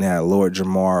 And they had Lord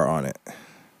Jamar on it.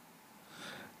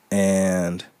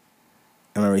 And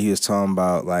I remember he was talking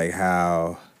about like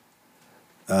how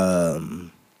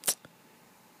the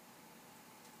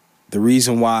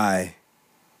reason why,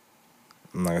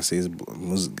 I'm not gonna say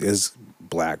it's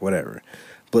black, whatever,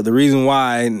 but the reason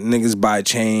why niggas buy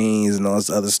chains and all this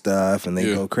other stuff and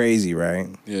they go crazy, right?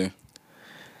 Yeah.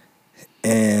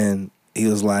 And he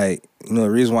was like, you know,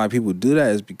 the reason why people do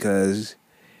that is because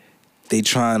they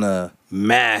trying to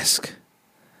mask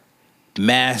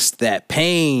that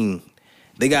pain.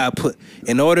 They gotta put,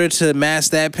 in order to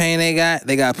mask that pain they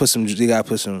gotta put some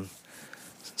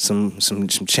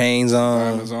chains on.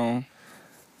 Diamonds on.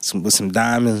 With some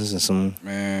diamonds and some,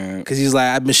 man. Cause he's like,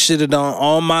 I've been shitted on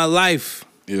all my life.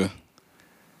 Yeah.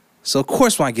 So of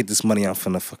course when I get this money, I'm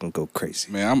finna fucking go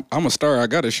crazy. Man, I'm a star. I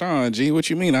got a Sean G. What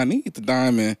you mean? I need the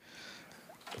diamond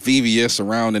VVS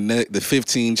around the neck, the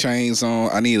 15 chains on.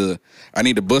 I need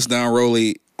a bust down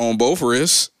rollie on both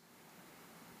wrists.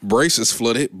 Braces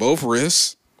flooded, both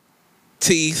wrists.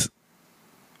 Teeth,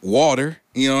 water.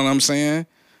 You know what I'm saying?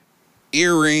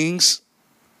 Earrings.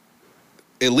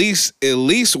 At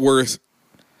least worth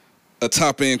a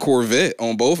top end Corvette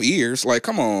on both ears. Like,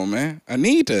 come on, man. I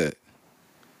need that.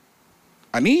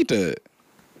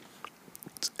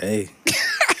 Hey,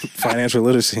 financial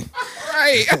literacy.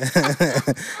 Right.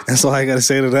 That's all I gotta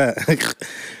say to that.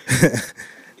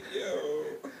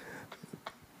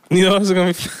 You know what's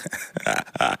gonna be?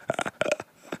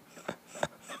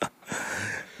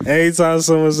 Anytime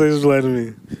someone says explain to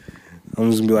me, I'm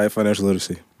just gonna be like financial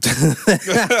literacy.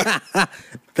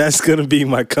 That's gonna be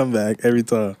my comeback every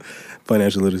time.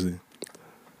 Financial literacy.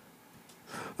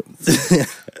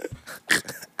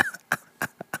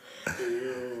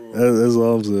 That's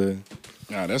all I'm saying.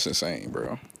 Nah, that's insane,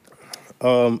 bro.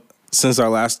 Since our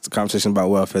last conversation about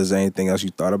wealth, has there anything else you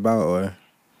thought about, or?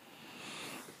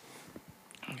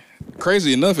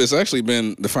 Crazy enough, it's actually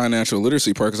been the financial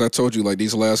literacy part, because I told you, like,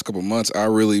 these last couple months, I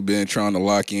really been trying to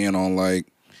lock in on, like,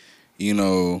 you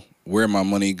know, where my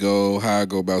money go, how I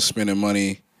go about spending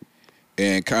money,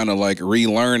 and kind of like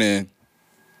relearning.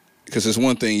 Because it's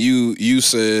one thing you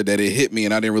said that it hit me,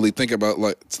 and I didn't really think about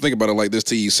it like this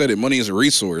till you said it. Money is a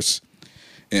resource,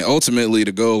 and ultimately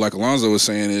the goal, like Alonzo was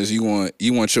saying, is you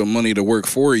want your money to work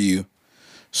for you.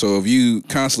 So if you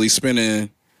constantly spending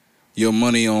your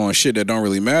money on shit that don't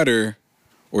really matter,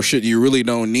 or shit you really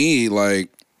don't need, like,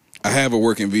 I have a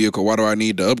working vehicle, why do I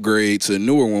need to upgrade to a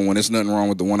newer one when there's nothing wrong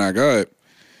with the one I got?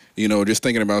 You know, just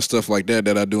thinking about stuff like that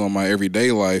I do in my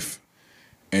everyday life,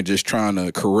 and just trying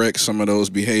to correct some of those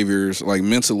behaviors, like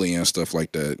mentally and stuff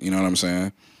like that. You know what I'm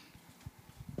saying?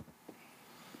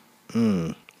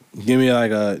 Give me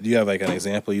do you have like an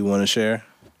example you want to share?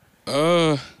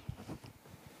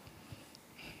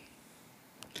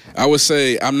 I would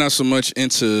say I'm not so much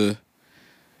into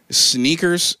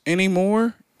sneakers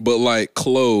anymore, but like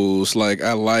clothes. Like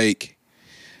I like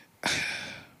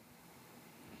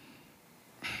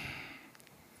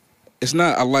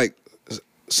I like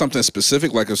something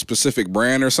specific, like a specific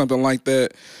brand or something like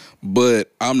that.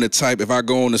 But I'm the type, if I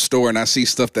go in the store and I see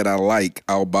stuff that I like,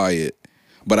 I'll buy it.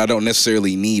 But I don't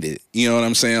necessarily need it. You know what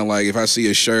I'm saying? Like if I see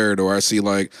a shirt, or I see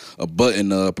like a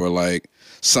button up, or like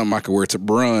something I could wear to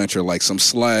brunch, or like some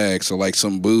slacks, or like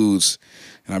some boots,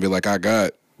 and I'll be like, I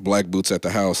got black boots at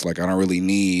the house. Like I don't really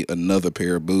need another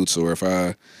pair of boots. Or if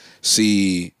I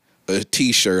see a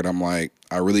t-shirt, I'm like,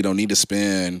 I really don't need to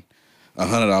spend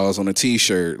 $100 on a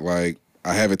t-shirt. Like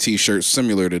I have a t-shirt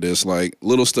similar to this, like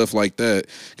little stuff like that.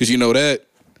 Because you know that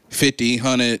 50,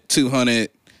 100,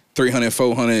 200, 300,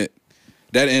 400,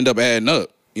 that end up adding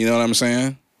up. You know what I'm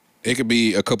saying? It could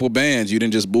be a couple bands. You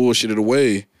didn't just bullshit it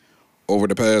away over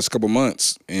the past couple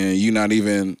months, and you not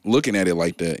even looking at it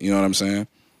like that. You know what I'm saying?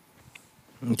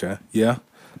 Okay. Yeah,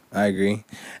 I agree.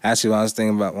 Actually, when I was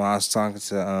thinking about when I was talking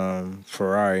to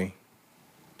Ferrari,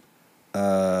 we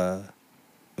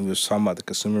was talking about the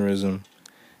consumerism,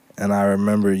 and I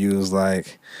remember you was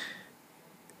like,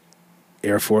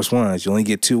 Air Force Ones, you only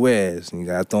get 2 wears, and you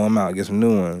gotta throw them out, get some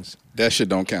new ones. That shit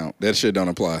don't count. That shit don't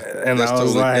apply. And that's I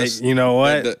was like, you know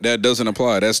what? That doesn't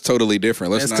apply. That's totally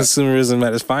different. That's consumerism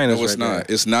at its finest. No, it's right not.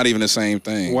 there. It's not even the same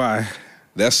thing. Why?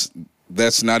 That's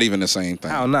not even the same thing.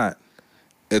 How not?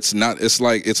 It's not. It's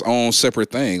like its own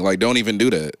separate thing. Like, don't even do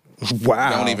that.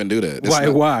 Wow. Don't even do that.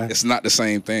 Why? It's not the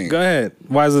same thing. Go ahead.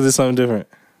 Why is it something different?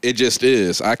 It just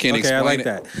is. I can't explain I like it.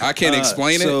 that. I can't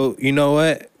explain it. So, you know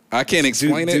what? I can't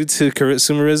explain Due it. to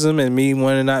consumerism and me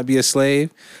wanting to not be a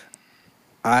slave,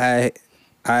 I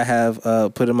have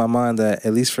put in my mind that,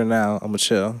 at least for now, I'm gonna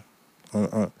chill.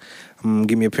 I'm gonna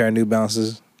give me a pair of New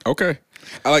Balances. Okay.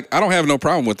 I don't have no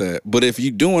problem with that. But if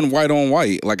you doing white on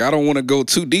white, like, I don't want to go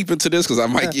too deep into this because I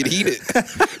might get heated.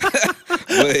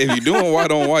 But if you're doing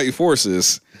white on white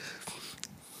forces,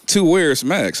 2 wears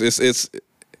max.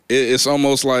 It's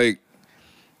almost like,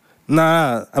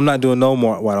 Nah, I'm not doing no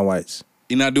more white on whites.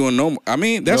 You're not doing no. I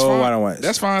mean, that's no fine. White on whites.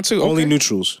 That's fine too. Only Okay.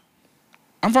 neutrals.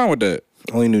 I'm fine with that.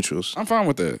 Only neutrals. I'm fine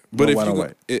with that. But No if white you on go,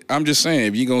 white. I'm just saying,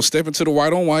 if you're gonna step into the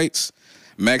white on whites,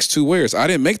 max 2 wears. I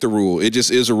didn't make the rule. It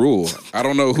just is a rule. I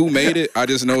don't know who made it. I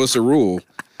just know it's a rule.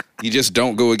 You just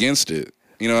don't go against it.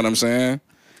 You know what I'm saying?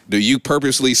 Do you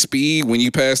purposely speed when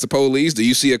you pass the police? Do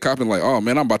you see a cop and like, oh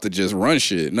man, I'm about to just run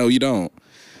shit? No, you don't.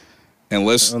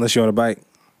 Unless you're on a bike.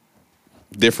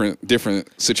 Different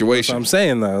situation. That's what I'm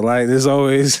saying though. Like, there's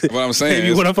always. What I'm saying if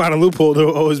you is- want to find a loophole, there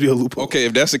will always be a loophole. Okay,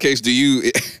 if that's the case, do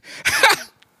you?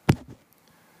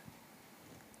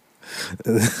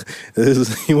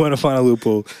 You want to find a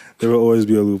loophole, there will always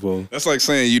be a loophole. That's like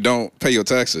saying you don't pay your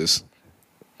taxes.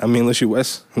 I mean, unless you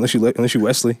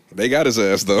Wesley. They got his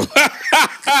ass though.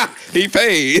 He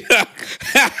paid.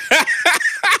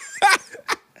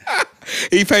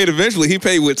 He paid eventually. He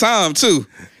paid with time too.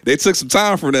 They took some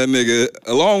time from that nigga,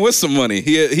 along with some money.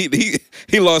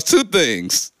 He lost 2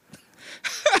 things.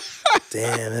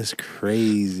 Damn, that's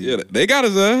crazy. Yeah, they got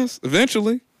his ass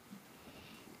eventually.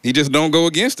 He just don't go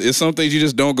against it. It's some things you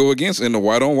just don't go against, and the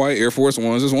white on white Air Force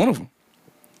Ones is one of them.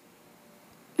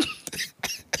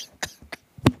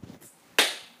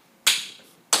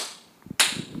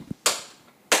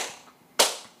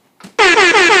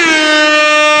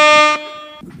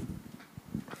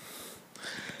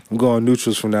 going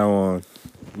neutrals from now on.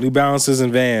 New Balances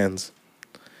and Vans.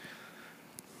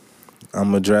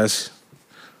 I'm gonna dress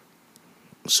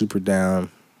super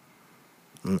down.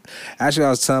 Actually, I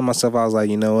was telling myself, I was like,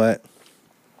 you know what?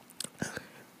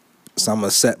 So I'm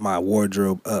gonna set my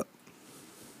wardrobe up.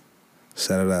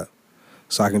 Set it up.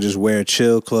 So I can just wear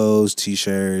chill clothes,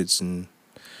 t-shirts and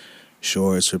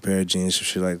shorts or pair of jeans or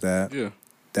shit like that. Yeah.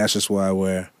 That's just what I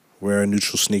wear. Wear a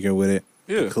neutral sneaker with it.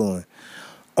 Yeah. Cool.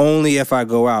 Only if I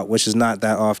go out, which is not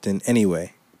that often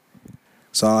anyway.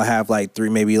 So I'll have like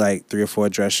maybe 3 or 4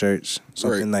 dress shirts,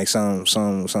 something like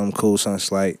something cool, something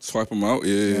slight. Swipe them out,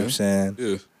 yeah. You know what I'm saying?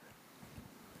 Yeah.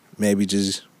 Maybe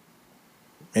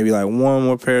like one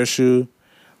more pair of shoe.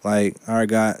 Like I already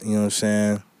got, you know what I'm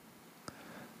saying?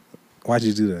 Why'd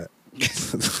you do that?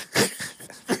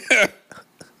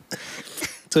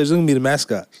 So he's gonna be the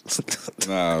mascot.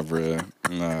 Nah, bro.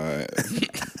 Nah.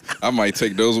 I might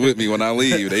take those with me when I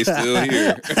leave. They still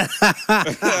here.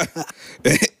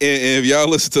 And if y'all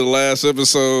listen to the last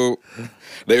episode,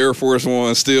 the Air Force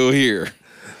One's still here.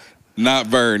 Not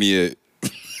burned yet.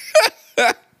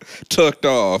 Tucked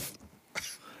off.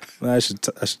 I should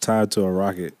tie it to a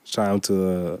rocket. Tie him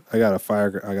to I got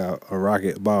a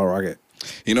rocket, ball rocket.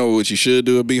 You know what you should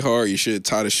do? It'd be hard. You should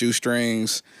tie the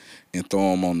shoestrings and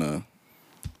throw them on the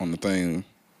thing,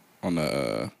 on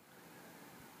the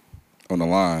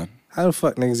line. How the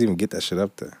fuck niggas even get that shit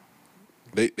up there?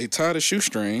 They tie the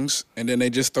shoestrings and then they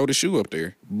just throw the shoe up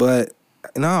there. But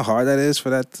you know how hard that is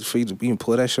for you to even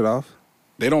pull that shit off?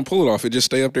 They don't pull it off. It just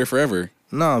stay up there forever.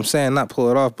 No, I'm saying not pull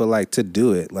it off, but like to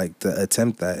do it, like to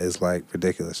attempt that is like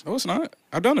ridiculous. No, it's not.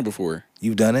 I've done it before.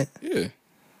 You've done it? Yeah.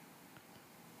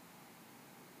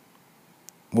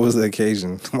 What was the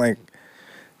occasion? Like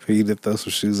for you to throw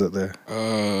some shoes up there?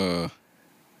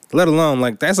 Let alone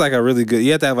like that's like a really good.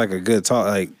 You have to have like a good talk.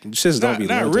 Like shits don't be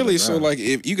not really. So like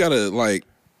if you gotta like,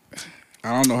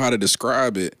 I don't know how to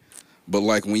describe it, but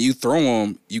like when you throw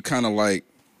them, you kind of like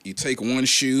you take one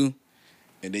shoe,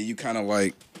 and then you kind of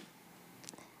like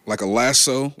a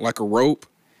lasso, like a rope,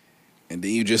 and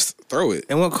then you just throw it.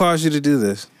 And what caused you to do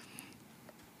this?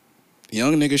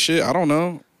 Young nigga shit. I don't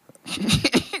know.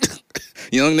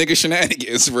 Young nigga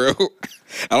shenanigans, bro.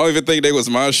 I don't even think they was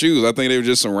my shoes. I think they were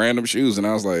just some random shoes. And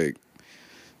I was like,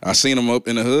 I seen them up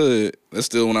in the hood. That's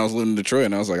still when I was living in Detroit.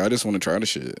 And I was like, I just want to try the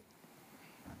shit.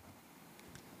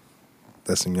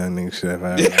 That's some young nigga shit.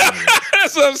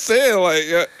 That's what I'm saying. Like,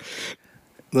 yeah.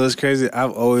 No, it's crazy.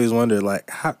 I've always wondered, like,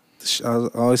 how. I was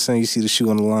always saying you see the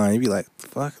shoe on the line, you be like,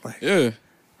 fuck, like, yeah.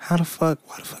 How the fuck?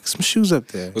 Why the fuck some shoes up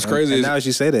there? What's crazy and is now as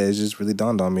you say that, it just really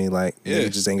dawned on me, like, yeah, you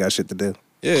just ain't got shit to do.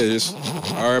 Yeah, just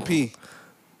RIP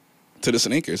to the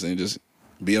sneakers and just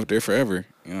be up there forever.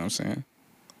 You know what I'm saying?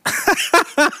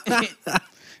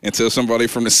 Until somebody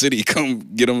from the city come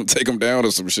get them, take them down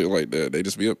or some shit like that. They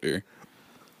just be up there.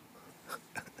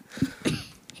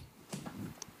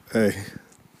 Hey.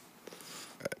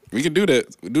 We can do that.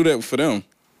 We do that for them.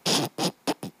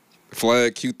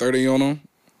 Flag Q30 on them.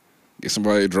 Get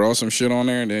somebody to draw some shit on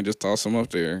there and then just toss them up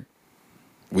there.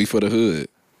 We for the hood.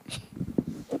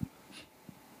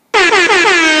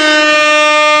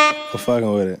 I'm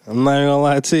fucking with it. I'm not even gonna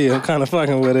lie to you. I'm kind of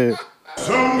fucking with it.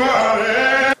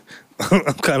 Somebody.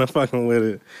 I'm kind of fucking with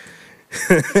it.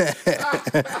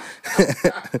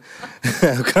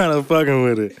 I'm kind of fucking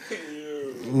with it.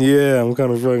 Yeah, I'm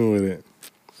kind of fucking with it.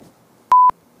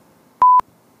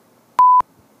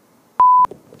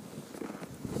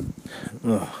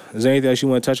 Is there anything else you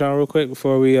want to touch on real quick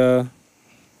before we wrap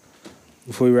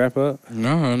up?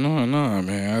 No,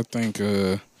 man. I think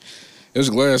it was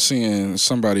glad seeing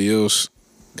somebody else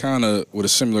kind of with a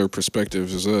similar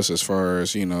perspective as us as far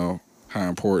as, you know, how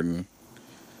important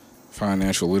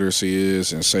financial literacy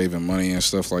is and saving money and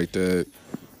stuff like that.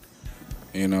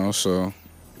 You know, so,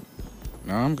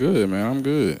 no, I'm good, man. I'm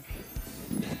good.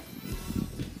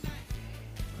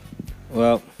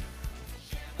 Well,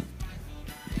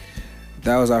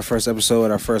 that was our first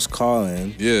episode, our first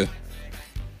call-in. Yeah.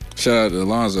 Shout out to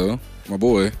Alonzo, my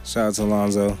boy. Shout out to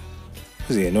Alonzo.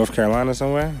 Is he in North Carolina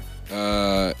somewhere?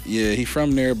 Yeah, he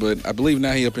from there, but I believe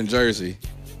now he up in Jersey.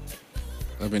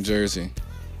 Up in Jersey.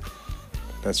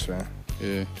 That's fair.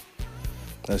 Yeah.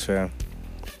 That's fair.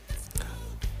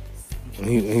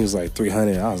 He was like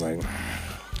 300. I was like,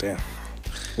 damn.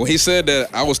 When he said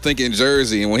that, I was thinking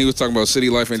Jersey, and when he was talking about city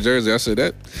life in Jersey, I said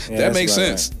that makes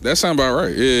sense. Right. That sounds about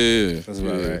right. Yeah. That's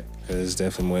about right. It's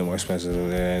definitely way more expensive over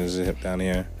there than it is down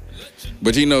here.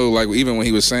 But you know, like even when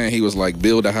he was saying, he was like,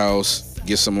 build a house,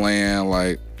 get some land,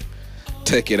 like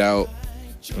tech it out.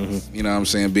 Mm-hmm. You know what I'm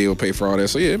saying? Be able to pay for all that.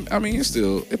 So yeah, I mean,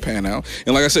 it pan out.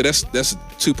 And like I said, that's a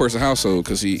 2-person household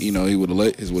because he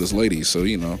with his ladies. So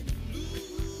you know,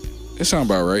 It sounds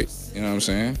about right. You know what I'm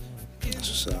saying? That's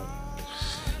what's up.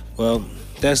 Well,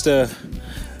 that's the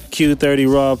Q30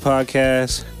 Raw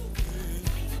podcast.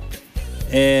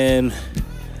 And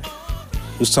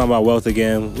we was talking about wealth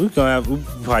again. We're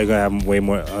probably gonna have way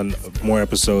more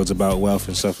episodes about wealth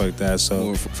and stuff like that.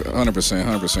 So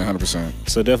 100%.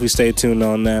 So definitely stay tuned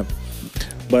on that.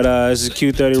 But this is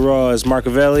Q30 Raw. It's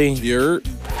Marcavelli. Yurt.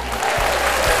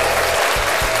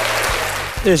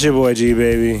 It's your boy G,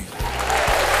 baby.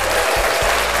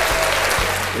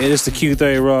 It is the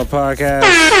Q30 Raw podcast.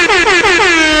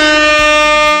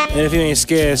 And if you ain't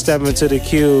scared, step into the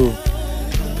Q.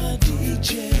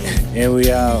 And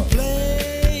we out.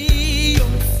 Play your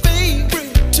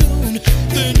favorite tune,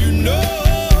 then you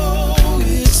know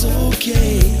it's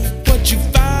okay.